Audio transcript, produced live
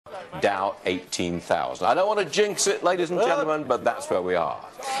Dow 18,000. I don't want to jinx it, ladies and gentlemen, but that's where we are.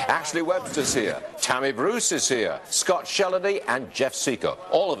 Ashley Webster's here, Tammy Bruce is here, Scott Shellady and Jeff Sica,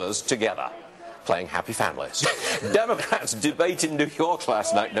 all of us together, playing Happy Families. Democrats debate in New York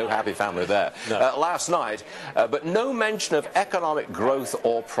last night, no happy family there, last night, but no mention of economic growth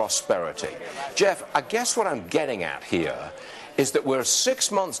or prosperity. Jeff, I guess what I'm getting at here is that we're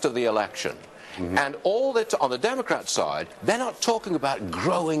 6 months to the election. And all that on the Democrat side, they're not talking about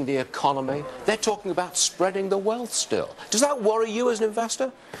growing the economy. They're talking about spreading the wealth still. Does that worry you as an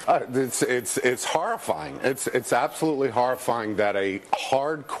investor? It's horrifying. It's absolutely horrifying that a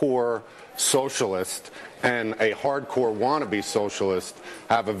hardcore socialist and a hardcore wannabe socialist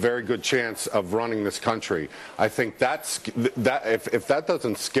have a very good chance of running this country. I think if that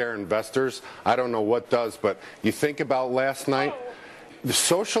doesn't scare investors, I don't know what does. But you think about last night. The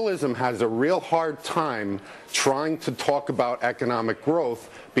socialism has a real hard time trying to talk about economic growth,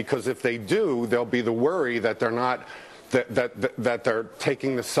 because if they do, there'll be the worry that they're not that they're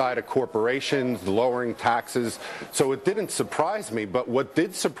taking the side of corporations, lowering taxes. So it didn't surprise me, but what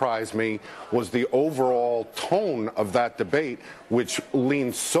did surprise me was the overall tone of that debate, which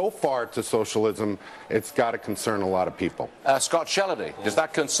leans so far to socialism, it's got to concern a lot of people. Scott Shellady, does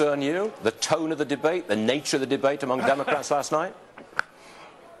that concern you? The tone of the debate, the nature of the debate among Democrats last night?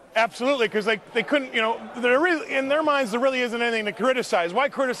 Absolutely, because they couldn't, in their minds, there really isn't anything to criticize. Why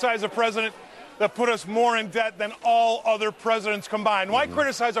criticize a president that put us more in debt than all other presidents combined? Why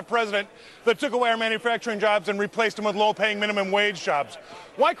criticize a president that took away our manufacturing jobs and replaced them with low-paying minimum wage jobs?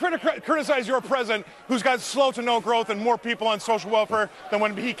 Why criticize your president who's got slow to no growth and more people on social welfare than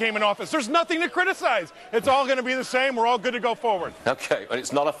when he came in office? There's nothing to criticize. It's all going to be the same. We're all good to go forward. Okay, but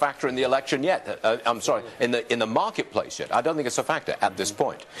it's not a factor in the election yet. I'm sorry, in the marketplace yet. I don't think it's a factor at this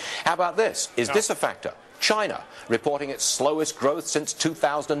point. How about this? Is this a factor? China reporting its slowest growth since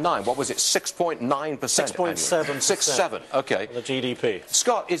 2009. What was it? 6.9%. 6.7%. 6.7. Okay. The GDP.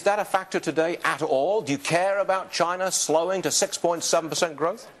 Scott, is that a factor today at all? Do you care about China slowing to 6.7%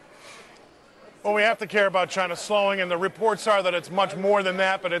 growth? Well, we have to care about China slowing, and the reports are that it's much more than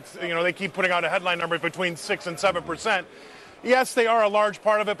that. But it's they keep putting out a headline number between 6 and 7%. Yes, they are a large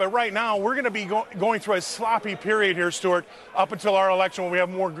part of it, but right now we're going to be going through a sloppy period here, Stuart, up until our election when we have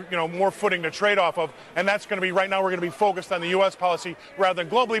more footing to trade off of, and that's going to be right now. We're going to be focused on the U.S. policy rather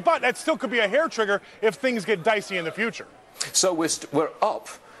than globally, but that still could be a hair trigger if things get dicey in the future. So we're up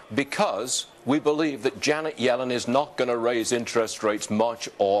because we believe that Janet Yellen is not going to raise interest rates much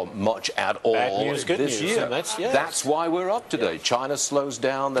at all Bad news, good this news, year. and that's why we're up today. China slows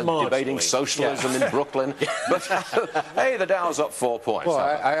down. They're debating socialism in Brooklyn. But hey, the Dow's up 4 points. Well,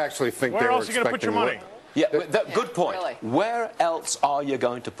 I actually think where else are you going to put your money? Yeah, good point. Really. Where else are you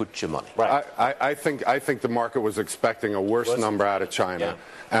going to put your money? Right. I think the market was expecting a worse number out of China. Yeah.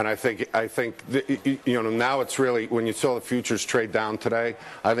 And I think now it's really, when you saw the futures trade down today,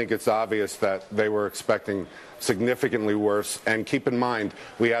 I think it's obvious that they were expecting significantly worse. And keep in mind,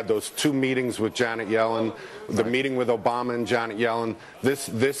 we had those 2 meetings with Janet Yellen, the meeting with Obama and Janet Yellen.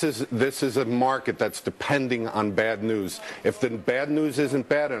 This is a market that's depending on bad news. If the bad news isn't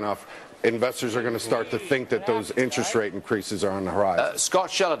bad enough, investors are going to start to think that those interest rate increases are on the horizon. Scott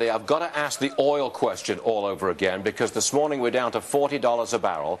Shellady, I've got to ask the oil question all over again, because this morning we're down to $40 a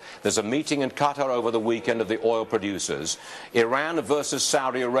barrel. There's a meeting in Qatar over the weekend of the oil producers. Iran versus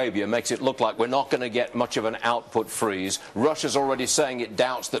Saudi Arabia makes it look like we're not going to get much of an output freeze. Russia's already saying it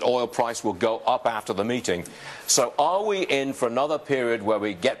doubts that oil price will go up after the meeting. So are we in for another period where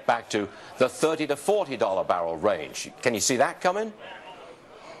we get back to the $30 to $40 barrel range? Can you see that coming?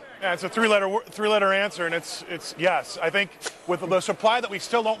 Yeah, it's a three-letter answer, and it's yes. I think with the supply that we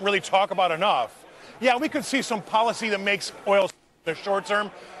still don't really talk about enough, yeah, we could see some policy that makes oil in the short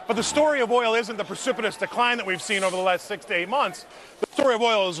term, but the story of oil isn't the precipitous decline that we've seen over the last 6 to 8 months. The story of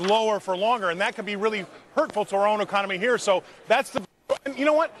oil is lower for longer, and that could be really hurtful to our own economy here. So that's the. And you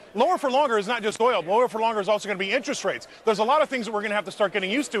know what? Lower for longer is not just oil. Lower for longer is also going to be interest rates. There's a lot of things that we're going to have to start getting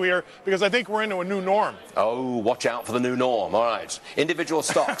used to here, because I think we're into a new norm. Oh, watch out for the new norm. All right. Individual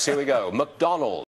stocks. Here we go. McDonald's.